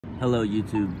Hello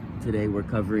YouTube. Today we're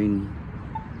covering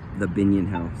the Binion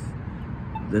House.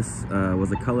 This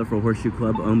was a colorful horseshoe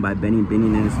club owned by Benny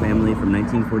Binion and his family from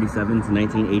 1947 to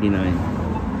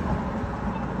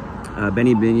 1989.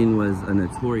 Benny Binion was a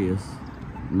notorious,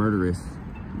 murderous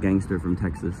gangster from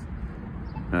Texas.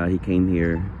 He came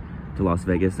here to Las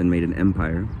Vegas and made an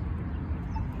empire.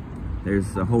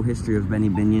 There's a whole history of Benny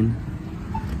Binion,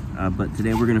 but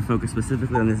today we're going to focus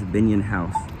specifically on this Binion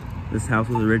House. This house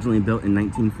was originally built in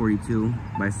 1942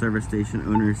 by service station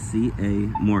owner C.A.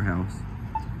 Morehouse.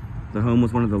 The home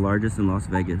was one of the largest in Las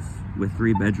Vegas, with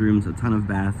 3 bedrooms, a ton of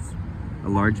baths, a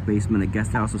large basement, a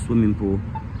guest house, a swimming pool.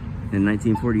 In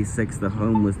 1946, the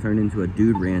home was turned into a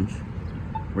dude ranch,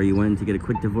 where you wanted to get a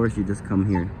quick divorce, you just come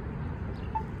here.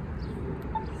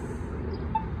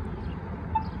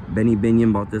 Benny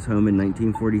Binion bought this home in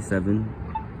 1947.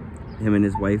 Him and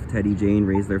his wife, Teddy Jane,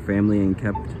 raised their family and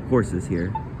kept horses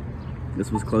here. This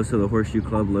was close to the Horseshoe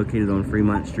Club located on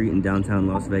Fremont Street in downtown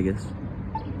Las Vegas.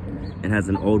 It has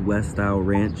an Old West style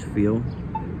ranch feel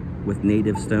with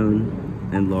native stone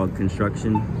and log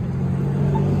construction.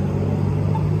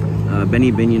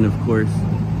 Benny Binion, of course,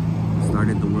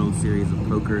 started the World Series of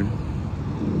Poker.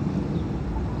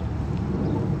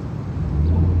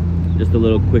 Just a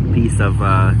little quick piece of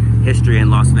history in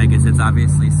Las Vegas. It's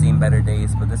obviously seen better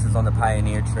days, but this is on the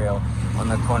Pioneer Trail on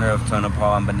the corner of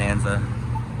Tonopah and Bonanza.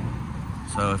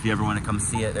 So if you ever want to come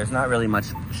see it, there's not really much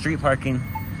street parking,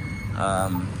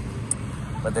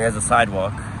 but there's a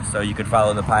sidewalk, so you could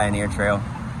follow the Pioneer Trail.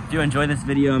 If you enjoy this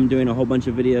video, I'm doing a whole bunch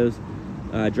of videos.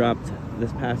 Dropped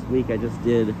this past week. I just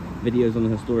did videos on the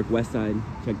historic West Side.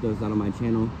 Check those out on my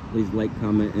channel. Please like,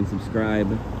 comment, and subscribe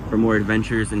for more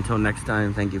adventures. Until next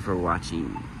time, thank you for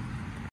watching.